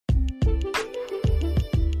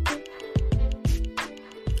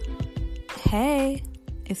Hey,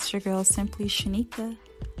 it's your girl Simply Shanika,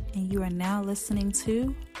 and you are now listening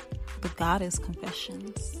to The Goddess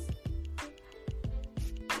Confessions.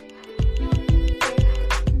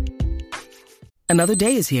 Another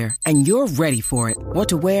day is here, and you're ready for it. What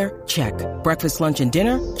to wear? Check. Breakfast, lunch, and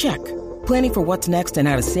dinner? Check. Planning for what's next and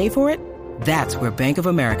how to save for it? That's where Bank of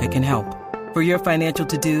America can help. For your financial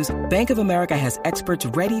to-dos, Bank of America has experts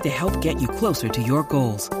ready to help get you closer to your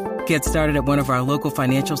goals. Get started at one of our local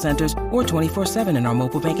financial centers or 24/7 in our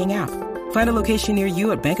mobile banking app. Find a location near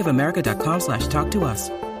you at bankofamerica.com/talktous.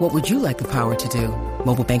 What would you like the power to do?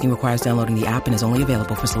 Mobile banking requires downloading the app and is only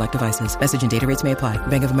available for select devices. Message and data rates may apply.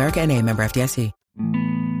 Bank of America N.A., member FDIC.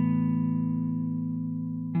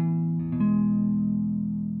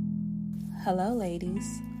 Hello,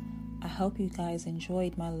 ladies. I hope you guys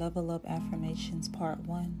enjoyed my Level Up Affirmations Part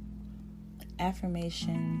 1.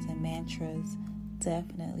 Affirmations and mantras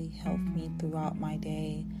definitely help me throughout my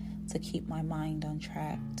day to keep my mind on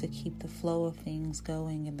track, to keep the flow of things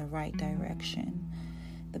going in the right direction.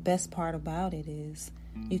 The best part about it is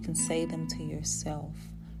you can say them to yourself,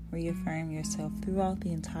 reaffirm yourself throughout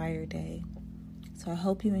the entire day. So I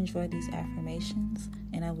hope you enjoy these affirmations,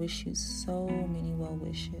 and I wish you so many well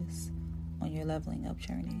wishes on your leveling up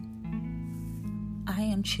journey. I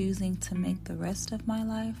am choosing to make the rest of my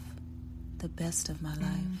life the best of my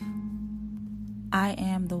life. I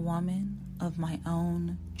am the woman of my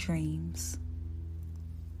own dreams.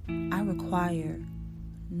 I require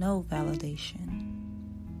no validation.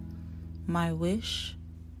 My wish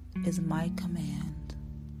is my command.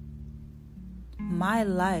 My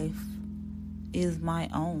life is my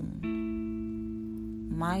own.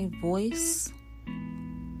 My voice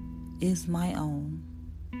is my own.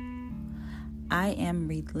 I am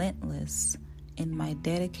relentless in my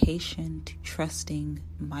dedication to trusting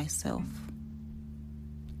myself.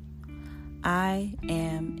 I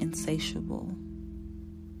am insatiable.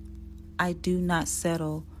 I do not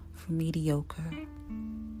settle for mediocre.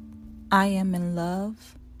 I am in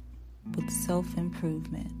love with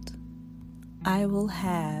self-improvement. I will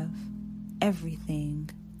have everything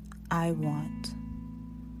I want.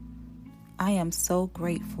 I am so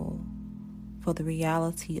grateful for the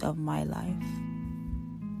reality of my life.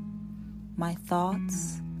 My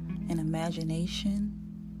thoughts and imagination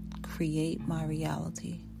create my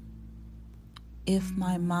reality. If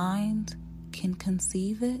my mind can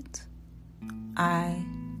conceive it, I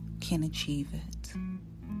can achieve it.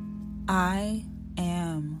 I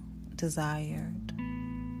am desired.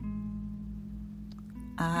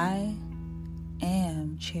 I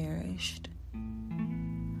am cherished.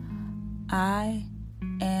 I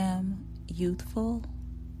am youthful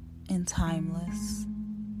and timeless.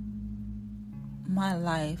 My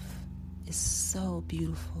life is so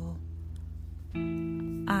beautiful.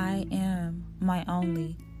 I am my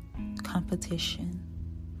only competition.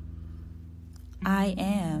 I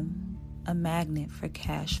am a magnet for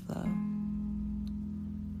cash flow.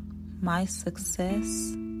 My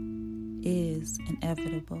success is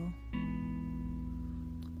inevitable.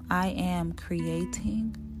 I am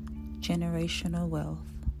creating generational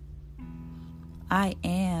wealth. I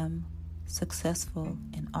am successful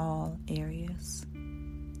in all areas.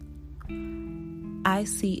 I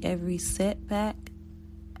see every setback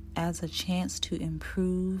as a chance to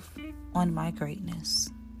improve on my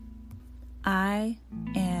greatness. I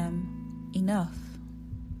am enough.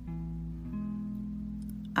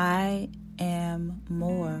 I am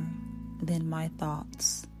more than my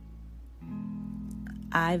thoughts.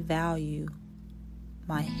 I value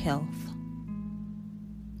my health.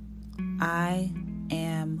 I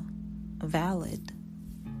am valid.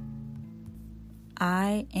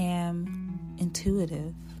 I am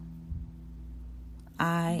intuitive.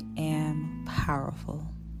 I am powerful.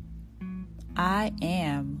 I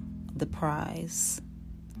am the prize.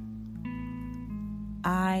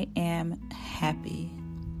 I am happy.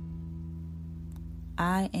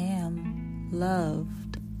 I am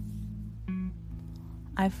loved.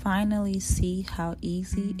 I finally see how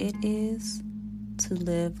easy it is to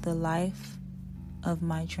live the life of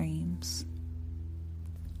my dreams.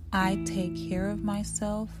 I take care of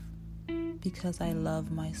myself because I love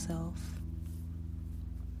myself.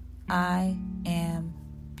 I am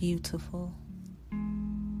beautiful.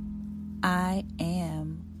 I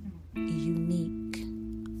am unique.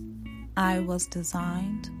 I was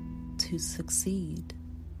designed to succeed.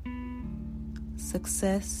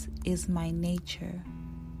 Success is my nature,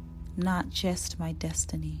 not just my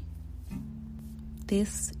destiny.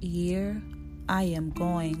 This year, I am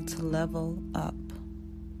going to level up.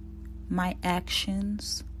 My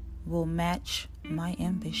actions will match my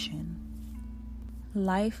ambition.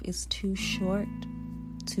 Life is too short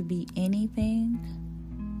to be anything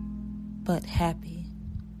but happy.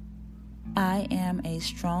 I am a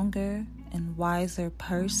stronger and wiser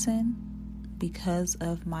person because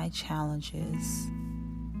of my challenges.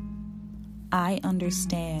 I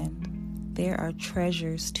understand there are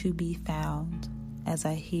treasures to be found as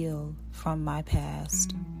I heal from my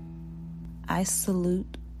past. I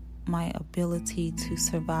salute my ability to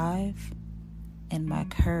survive and my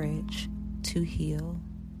courage to heal.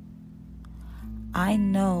 I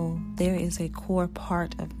know there is a core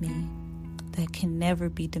part of me that can never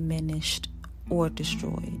be diminished or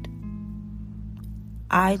destroyed.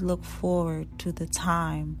 I look forward to the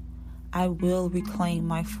time I will reclaim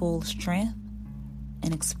my full strength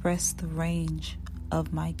and express the range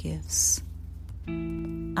of my gifts.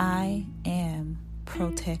 I am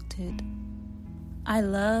protected. I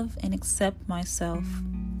love and accept myself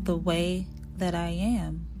the way that I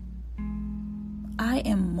am. I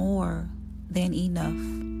am more than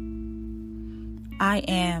enough. I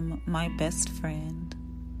am my best friend.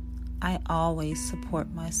 I always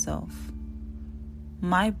support myself.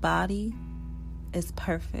 My body is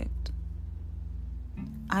perfect.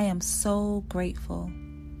 I am so grateful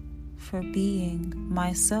for being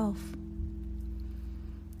myself.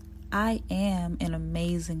 I am an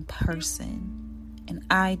amazing person and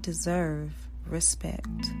I deserve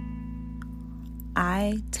respect.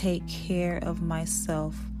 I take care of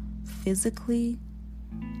myself physically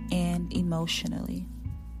and emotionally.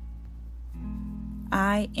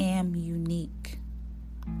 I am unique.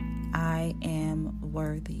 I am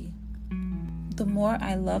worthy. The more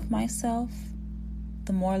I love myself,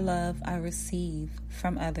 the more love I receive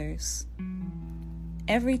from others.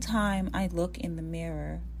 Every time I look in the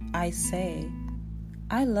mirror, I say,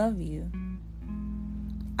 I love you.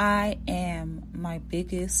 I am my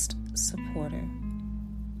biggest supporter.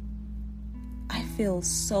 I feel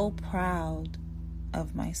so proud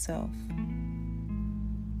of myself.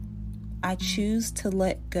 I choose to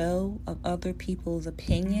let go of other people's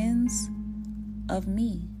opinions of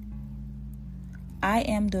me. I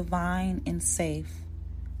am divine and safe.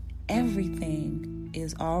 Everything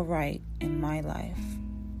is all right in my life.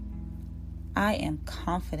 I am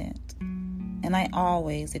confident and I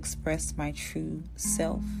always express my true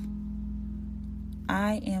self.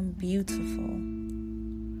 I am beautiful.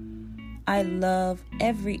 I love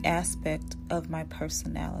every aspect of my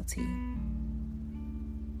personality.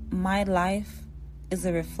 My life is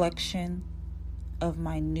a reflection of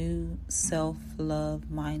my new self-love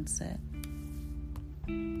mindset.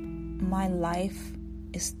 My life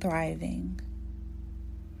is thriving.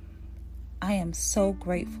 I am so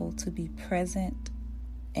grateful to be present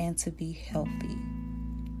and to be healthy.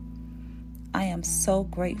 I am so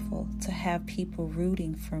grateful to have people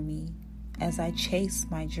rooting for me as I chase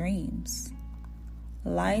my dreams.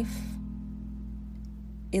 Life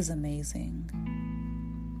is amazing.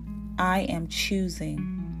 I am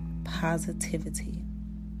choosing positivity.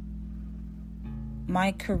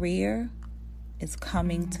 My career is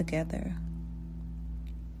coming together.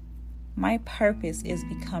 My purpose is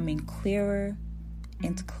becoming clearer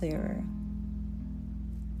and clearer.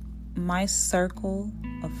 My circle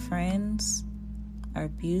of friends are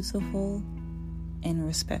beautiful and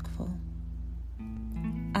respectful.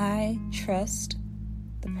 I trust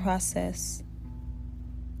the process.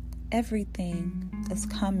 Everything is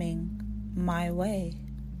coming my way.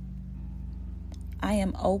 I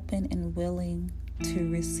am open and willing to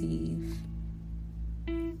receive.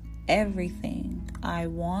 Everything I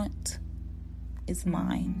want is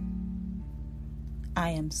mine.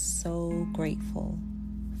 I am so grateful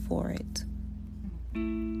for it.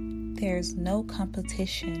 There's no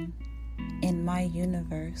competition in my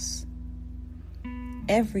universe.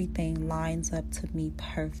 Everything lines up to me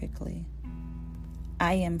perfectly.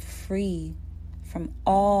 I am free from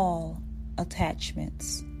all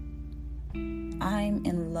attachments. I'm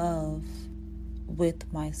in love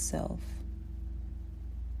with myself.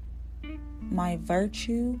 My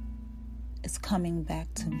virtue is coming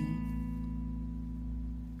back to me.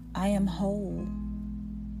 I am whole.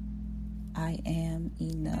 I am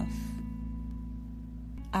enough.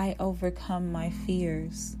 I overcome my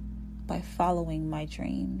fears by following my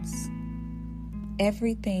dreams.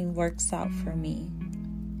 Everything works out for me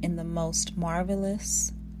in the most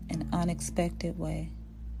marvelous and unexpected way.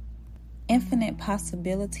 Infinite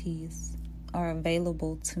possibilities are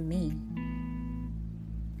available to me.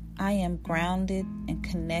 I am grounded and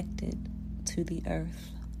connected to the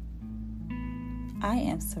earth. I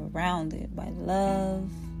am surrounded by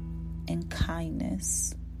love and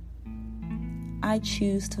kindness. I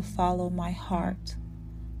choose to follow my heart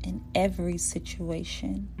in every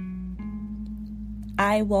situation.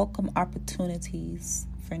 I welcome opportunities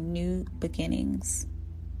for new beginnings.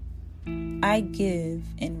 I give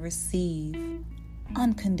and receive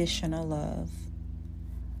unconditional love.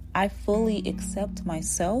 I fully accept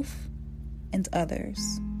myself and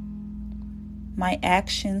others. My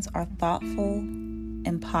actions are thoughtful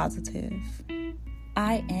and positive.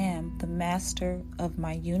 I am the master of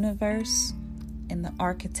my universe and the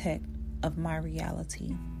architect of my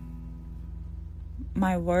reality.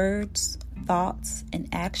 My words, thoughts, and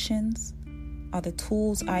actions are the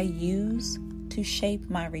tools I use to shape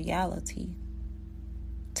my reality.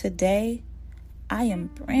 Today, I am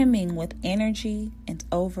brimming with energy and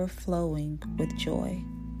overflowing with joy.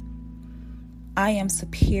 I am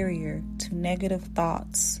superior to negative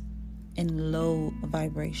thoughts and low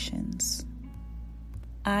vibrations.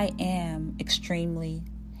 I am extremely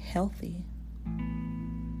healthy.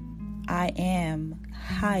 I am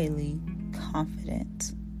highly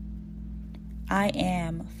confident. I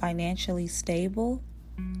am financially stable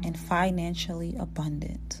and financially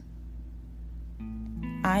abundant.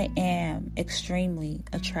 I am extremely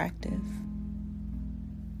attractive.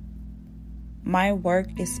 My work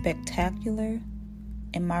is spectacular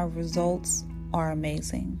and my results are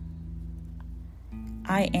amazing.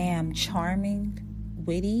 I am charming,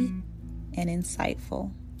 witty, and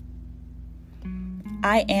insightful.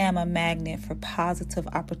 I am a magnet for positive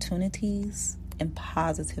opportunities and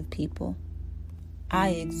positive people. I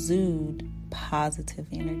exude positive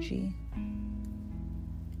energy.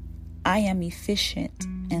 I am efficient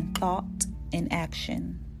in thought and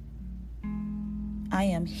action. I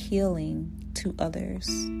am healing to others.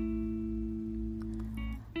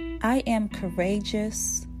 I am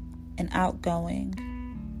courageous and outgoing.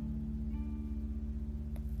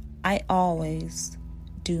 I always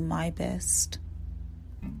do my best.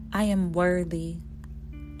 I am worthy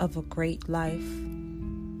of a great life.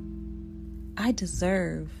 I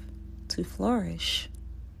deserve to flourish.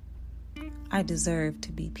 I deserve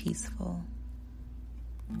to be peaceful.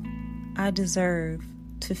 I deserve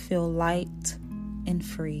to feel light and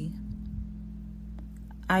free.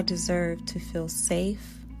 I deserve to feel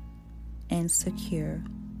safe and secure.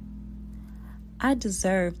 I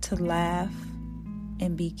deserve to laugh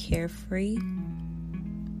and be carefree.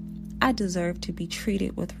 I deserve to be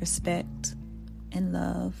treated with respect and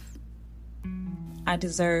love. I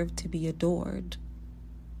deserve to be adored.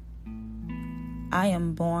 I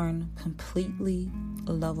am born completely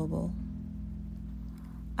lovable.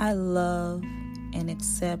 I love and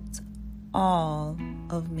accept all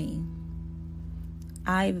of me.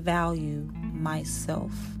 I value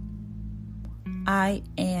myself. I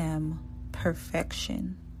am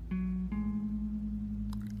perfection.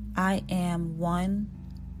 I am one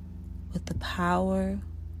with the power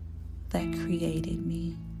that created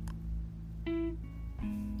me.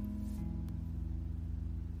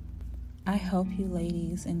 I hope you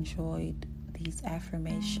ladies enjoyed these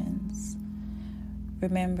affirmations.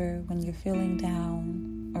 Remember, when you're feeling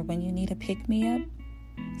down or when you need a pick-me-up,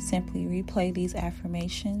 simply replay these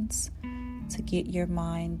affirmations to get your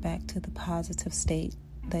mind back to the positive state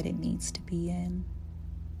that it needs to be in.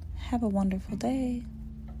 Have a wonderful day.